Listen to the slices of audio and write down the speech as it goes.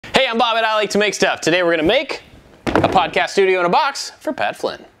I'm Bob at I Like to Make Stuff. Today we're going to make a podcast studio in a box for Pat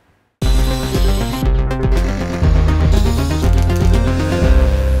Flynn.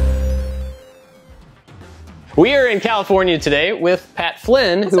 We are in California today with Pat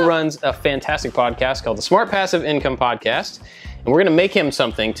Flynn, who runs a fantastic podcast called the Smart Passive Income Podcast. And we're going to make him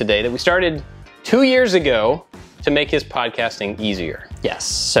something today that we started 2 years ago to make his podcasting easier. Yes,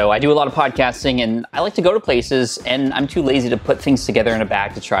 so I do a lot of podcasting and I like to go to places and I'm too lazy to put things together in a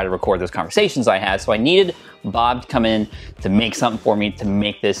bag to try to record those conversations I had. So I needed Bob to come in to make something for me to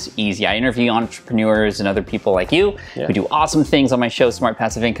make this easy. I interview entrepreneurs and other people like you who do awesome things on my show, Smart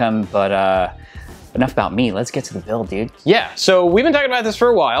Passive Income, but enough about me. Let's get to the build, dude. Yeah, so we've been talking about this for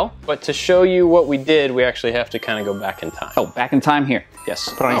a while, but to show you what we did, we actually have to kind of go back in time. Oh, back in time here. Yes.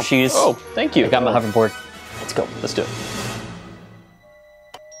 Put on your shoes. Oh, thank you. I got my hoverboard. Let's go. Let's do it.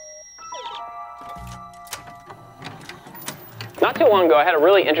 Not too long ago, I had a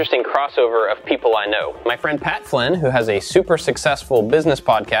really interesting crossover of people I know. My friend Pat Flynn, who has a super successful business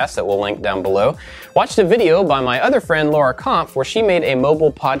podcast that we'll link down below, watched a video by my other friend Laura Kampf where she made a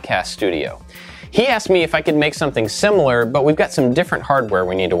mobile podcast studio. He asked me if I could make something similar, but we've got some different hardware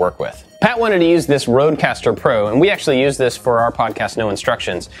we need to work with. Pat wanted to use this Rodecaster Pro, and we actually use this for our podcast No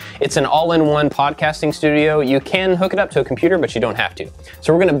Instructions. It's an all-in-one podcasting studio. You can hook it up to a computer, but you don't have to.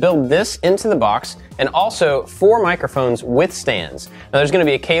 So we're going to build this into the box, and also 4 microphones with stands. Now there's going to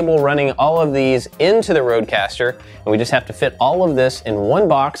be a cable running all of these into the Rodecaster, and we just have to fit all of this in one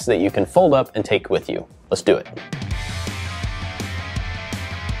box that you can fold up and take with you. Let's do it.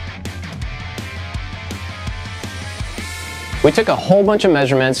 We took a whole bunch of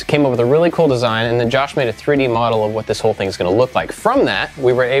measurements, came up with a really cool design, and then Josh made a 3D model of what this whole thing is going to look like. From that,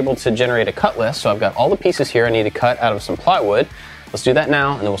 we were able to generate a cut list, so I've got all the pieces here I need to cut out of some plywood. Let's do that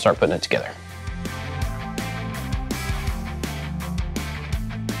now, and then we'll start putting it together.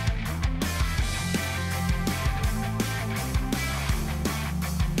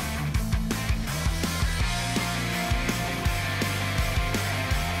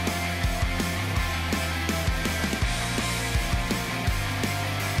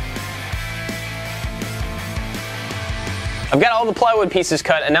 I've got all the plywood pieces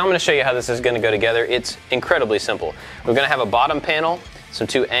cut, and now I'm going to show you how this is going to go together. It's incredibly simple. We're going to have a bottom panel, some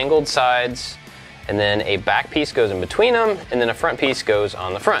 2 angled sides, and then a back piece goes in between them, and then a front piece goes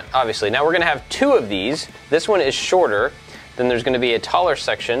on the front, obviously. Now we're going to have 2 of these. This one is shorter. Then there's going to be a taller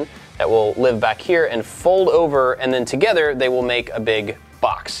section that will live back here and fold over, and then together they will make a big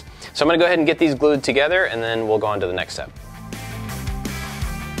box. So I'm going to go ahead and get these glued together, and then we'll go on to the next step.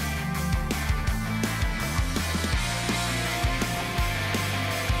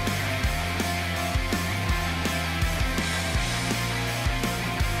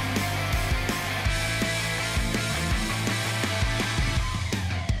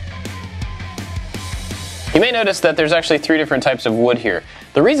 You may notice that there's actually 3 different types of wood here.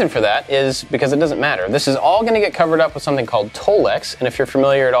 The reason for that is because it doesn't matter. This is all going to get covered up with something called Tolex, and if you're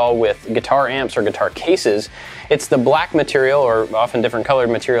familiar at all with guitar amps or guitar cases, it's the black material, or often different colored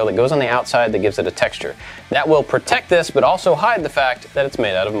material, that goes on the outside that gives it a texture. That will protect this, but also hide the fact that it's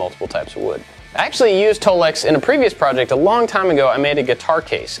made out of multiple types of wood. I actually used Tolex in a previous project a long time ago. I made a guitar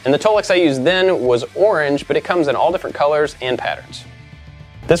case, and the Tolex I used then was orange, but it comes in all different colors and patterns.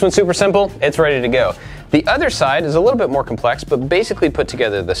 This one's super simple, it's ready to go. The other side is a little bit more complex, but basically put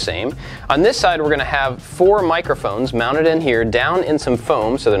together the same. On this side, we're going to have 4 microphones mounted in here, down in some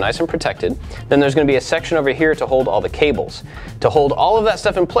foam, so they're nice and protected. Then there's going to be a section over here to hold all the cables. To hold all of that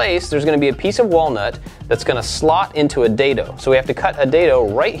stuff in place, there's going to be a piece of walnut that's going to slot into a dado. So we have to cut a dado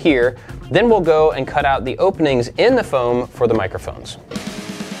right here, then we'll go and cut out the openings in the foam for the microphones.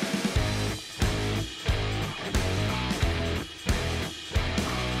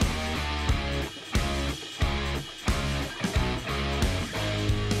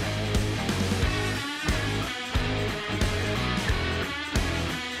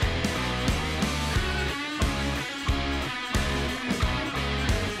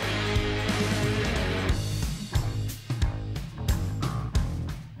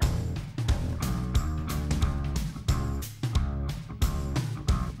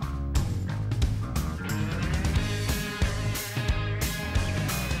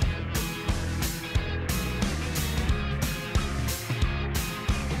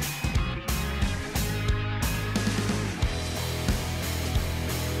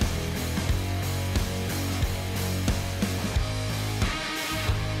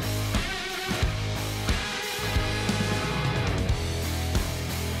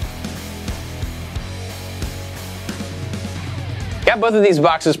 Got both of these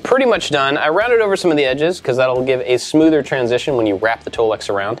boxes pretty much done. I rounded over some of the edges because that'll give a smoother transition when you wrap the Tolex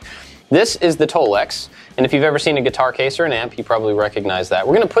around. This is the Tolex, and if you've ever seen a guitar case or an amp, you probably recognize that.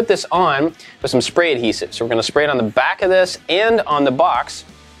 We're going to put this on with some spray adhesive. So we're going to spray it on the back of this and on the box.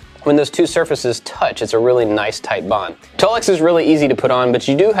 When those two surfaces touch, it's a really nice tight bond. Tolex is really easy to put on, but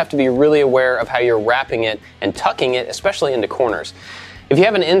you do have to be really aware of how you're wrapping it and tucking it, especially into corners. If you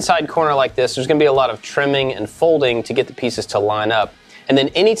have an inside corner like this, there's going to be a lot of trimming and folding to get the pieces to line up. And then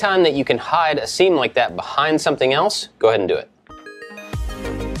anytime that you can hide a seam like that behind something else, go ahead and do it.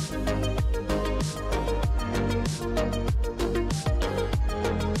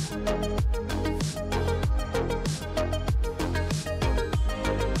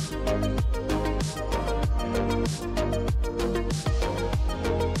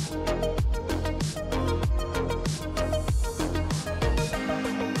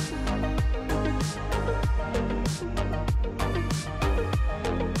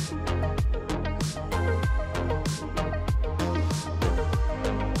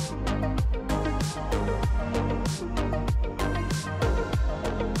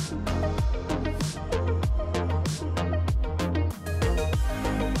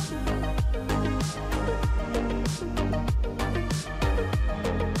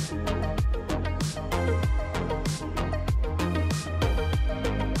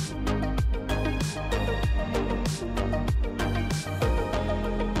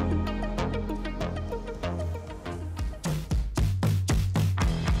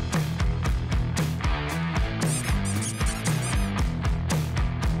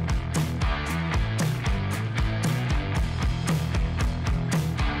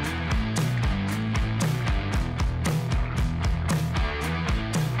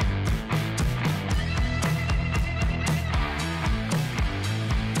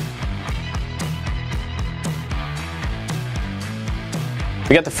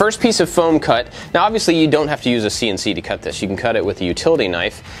 We got the first piece of foam cut. Now obviously you don't have to use a CNC to cut this. You can cut it with a utility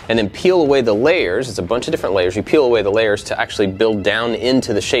knife and then peel away the layers. It's a bunch of different layers. You peel away the layers to actually build down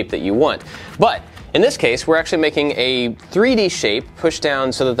into the shape that you want. But in this case, we're actually making a 3D shape pushed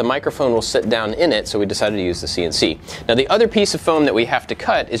down so that the microphone will sit down in it, so we decided to use the CNC. Now the other piece of foam that we have to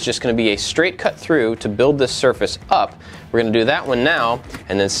cut is just going to be a straight cut through to build this surface up. We're going to do that one now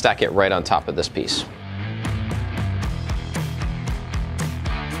and then stack it right on top of this piece.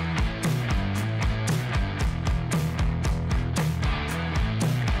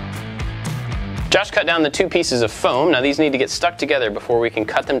 Josh cut down the two pieces of foam. Now these need to get stuck together before we can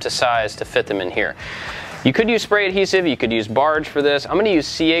cut them to size to fit them in here. You could use spray adhesive, you could use barge for this. I'm going to use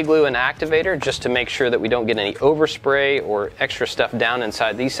CA glue and activator just to make sure that we don't get any overspray or extra stuff down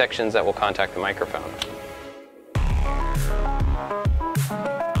inside these sections that will contact the microphone.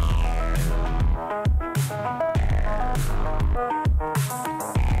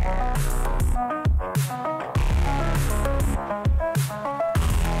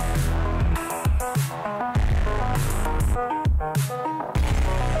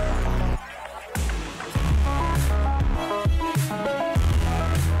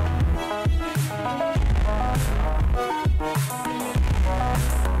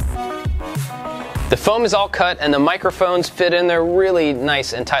 The foam is all cut and the microphones fit in there really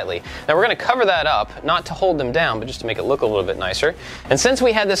nice and tightly. Now we're going to cover that up, not to hold them down, but just to make it look a little bit nicer. And since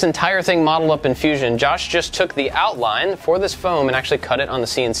we had this entire thing modeled up in Fusion, Josh just took the outline for this foam and actually cut it on the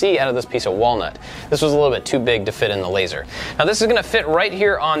CNC out of this piece of walnut. This was a little bit too big to fit in the laser. Now this is going to fit right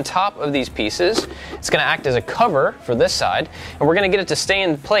here on top of these pieces. It's going to act as a cover for this side, and we're going to get it to stay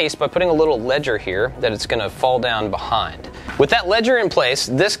in place by putting a little ledger here that it's going to fall down behind. With that ledger in place,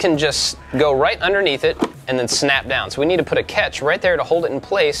 this can just go right underneath it and then snap down. So we need to put a catch right there to hold it in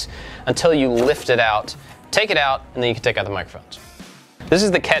place until you lift it out, take it out, and then you can take out the microphones. This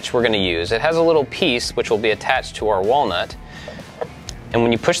is the catch we're going to use. It has a little piece which will be attached to our walnut. And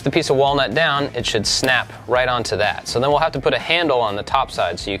when you push the piece of walnut down, it should snap right onto that. So then we'll have to put a handle on the top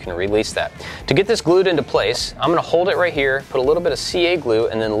side so you can release that. To get this glued into place, I'm going to hold it right here, put a little bit of CA glue,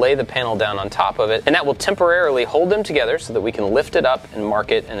 and then lay the panel down on top of it. And that will temporarily hold them together so that we can lift it up and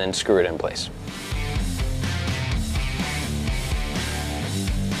mark it and then screw it in place.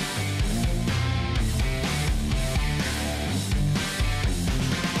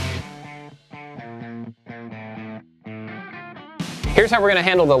 Here's how we're going to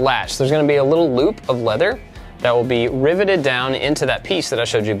handle the latch. There's going to be a little loop of leather that will be riveted down into that piece that I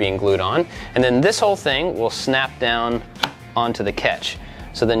showed you being glued on, and then this whole thing will snap down onto the catch.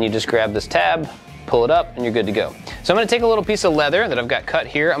 So then you just grab this tab, pull it up, and you're good to go. So I'm going to take a little piece of leather that I've got cut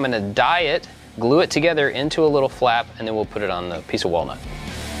here, I'm going to dye it, glue it together into a little flap, and then we'll put it on the piece of walnut.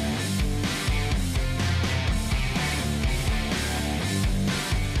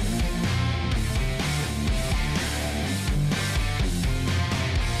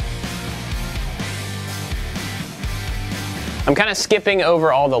 I'm kind of skipping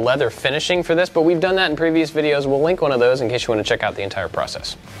over all the leather finishing for this, but we've done that in previous videos. We'll link one of those in case you want to check out the entire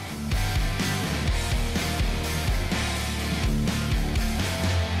process.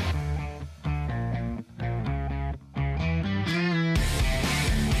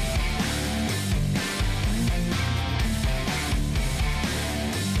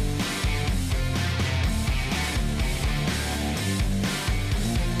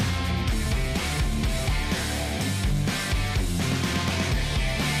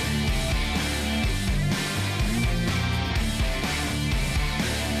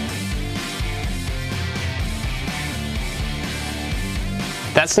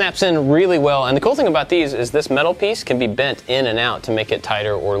 That snaps in really well, and the cool thing about these is this metal piece can be bent in and out to make it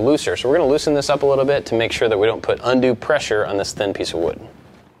tighter or looser. So we're going to loosen this up a little bit to make sure that we don't put undue pressure on this thin piece of wood.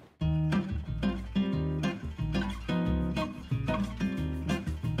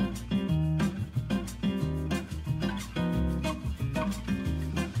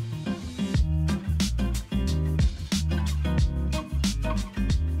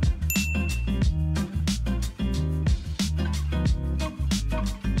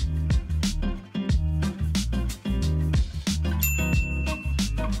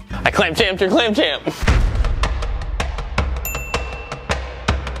 I clamp champed your clamp champ.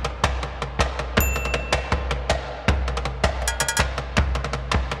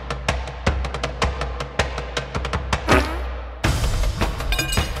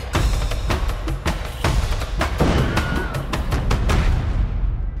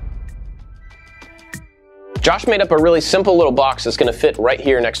 Josh made up a really simple little box that's going to fit right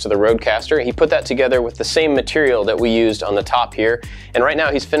here next to the Roadcaster. He put that together with the same material that we used on the top here, and right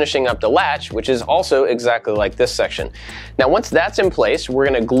now he's finishing up the latch, which is also exactly like this section. Now once that's in place, we're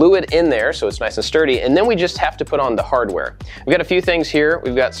going to glue it in there so it's nice and sturdy, and then we just have to put on the hardware. We've got a few things here.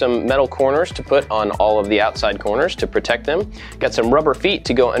 We've got some metal corners to put on all of the outside corners to protect them. Got some rubber feet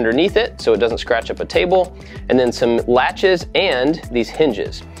to go underneath it so it doesn't scratch up a table, and then some latches and these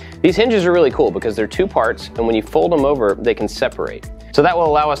hinges. These hinges are really cool because they're two parts, and when you fold them over, they can separate. So that will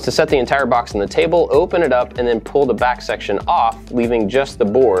allow us to set the entire box on the table, open it up, and then pull the back section off, leaving just the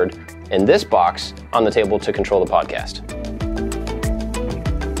board and this box on the table to control the podcast.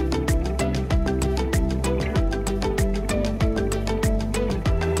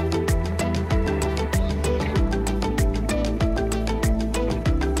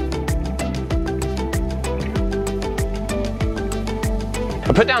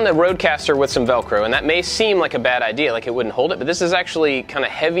 I put down the Roadcaster with some Velcro, and that may seem like a bad idea, like it wouldn't hold it, but this is actually kind of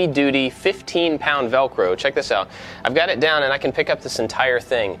heavy-duty 15-pound Velcro. Check this out. I've got it down, and I can pick up this entire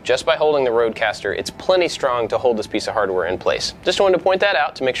thing just by holding the Roadcaster. It's plenty strong to hold this piece of hardware in place. Just wanted to point that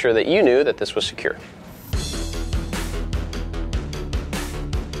out to make sure that you knew that this was secure.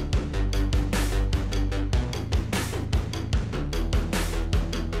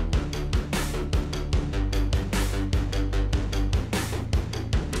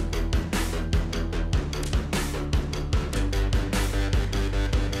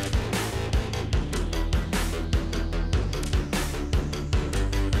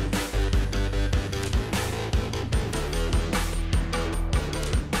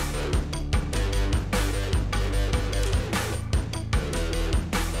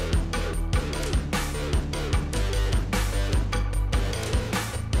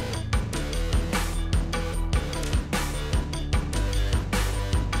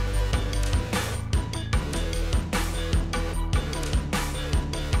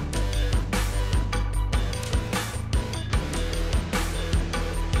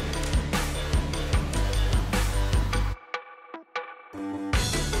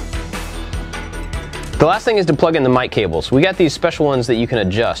 The last thing is to plug in the mic cables. We got these special ones that you can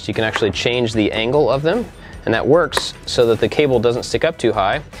adjust. You can actually change the angle of them, and that works so that the cable doesn't stick up too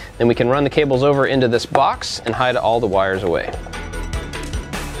high. Then we can run the cables over into this box and hide all the wires away.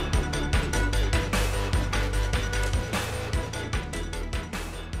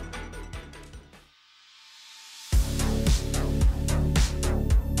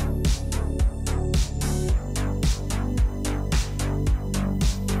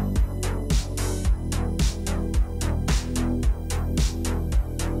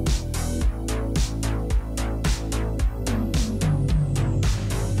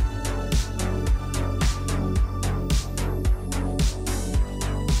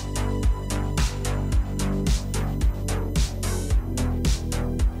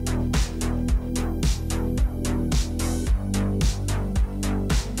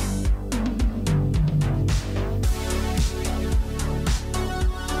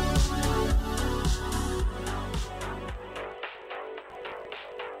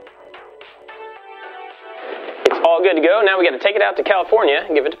 all good to go. Now we got to take it out to California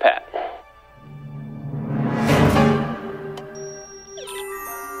and give it to Pat.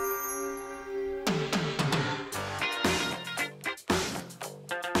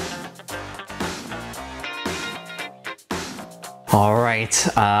 All right,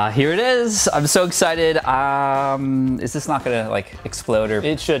 here it is. I'm so excited. Is this not gonna like explode or?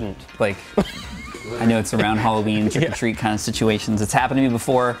 It shouldn't. Like, I know it's around Halloween, trick or treat kind of situations. It's happened to me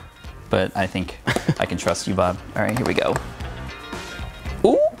before, but I think I can trust you, Bob. All right, here we go.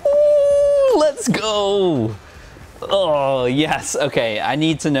 Ooh, let's go. Oh, yes. Okay, I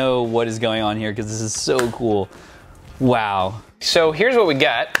need to know what is going on here because this is so cool. Wow. So here's what we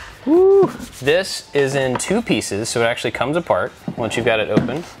got. Woo. This is in 2 pieces, so it actually comes apart once you've got it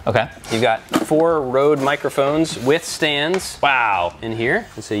open. Okay. You've got 4 Rode microphones with stands. Wow. In here,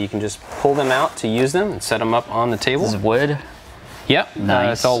 and so you can just pull them out to use them and set them up on the table. This is wood. Yep.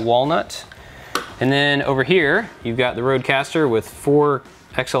 Nice. It's all walnut. And then over here, you've got the Rodecaster with 4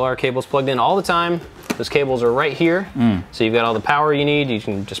 XLR cables plugged in all the time. Those cables are right here. So you've got all the power you need. You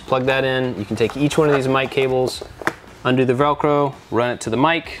can just plug that in. You can take each one of these mic cables, undo the Velcro, run it to the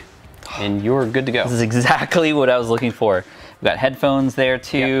mic, and you're good to go. This is exactly what I was looking for. We've got headphones there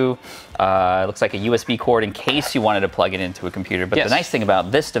too. Yep. It looks like a USB cord in case you wanted to plug it into a computer. But the nice thing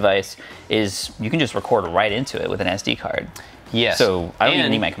about this device is you can just record right into it with an SD card. Yes. So I don't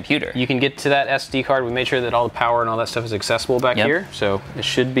even need my computer. You can get to that SD card. We made sure that all the power and all that stuff is accessible back here. So it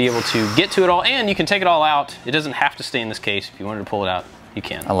should be able to get to it all, and you can take it all out. It doesn't have to stay in this case. If you wanted to pull it out, you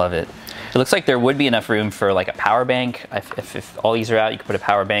can. I love it. It looks like there would be enough room for like a power bank. If all these are out, you could put a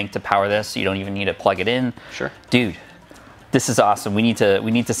power bank to power this, so you don't even need to plug it in. Sure. Dude, this is awesome. We need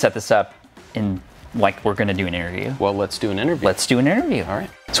to set this up in like we're gonna do an interview. Well, let's do an interview. Let's do an interview. All right.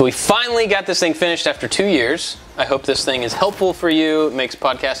 So we finally got this thing finished after 2 years. I hope this thing is helpful for you. It makes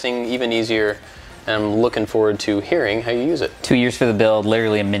podcasting even easier. And I'm looking forward to hearing how you use it. 2 years for the build,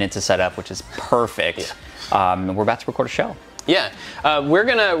 literally a minute to set up, which is perfect. Yeah. We're about to record a show. Yeah, we're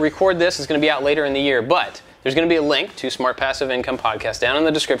gonna record this. It's gonna be out later in the year, but there's gonna be a link to Smart Passive Income Podcast down in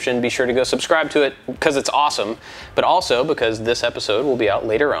the description. Be sure to go subscribe to it because it's awesome, but also because this episode will be out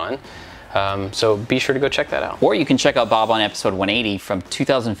later on. So be sure to go check that out. Or you can check out Bob on episode 180 from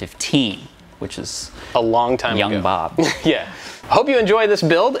 2015, which is a long time ago. Young Bob. Yeah. I hope you enjoyed this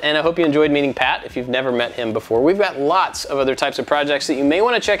build, and I hope you enjoyed meeting Pat if you've never met him before. We've got lots of other types of projects that you may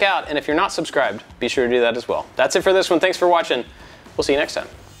want to check out, and if you're not subscribed, be sure to do that as well. That's it for this one. Thanks for watching. We'll see you next time.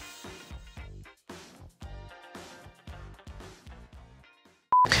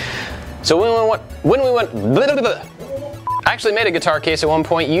 So when we went I actually made a guitar case at one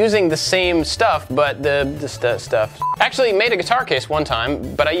point using the same stuff, but actually made a guitar case one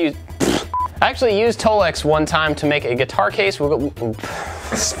time, but I actually used Tolex one time to make a guitar case. And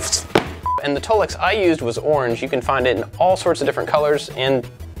the Tolex I used was orange. You can find it in all sorts of different colors and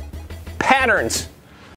patterns.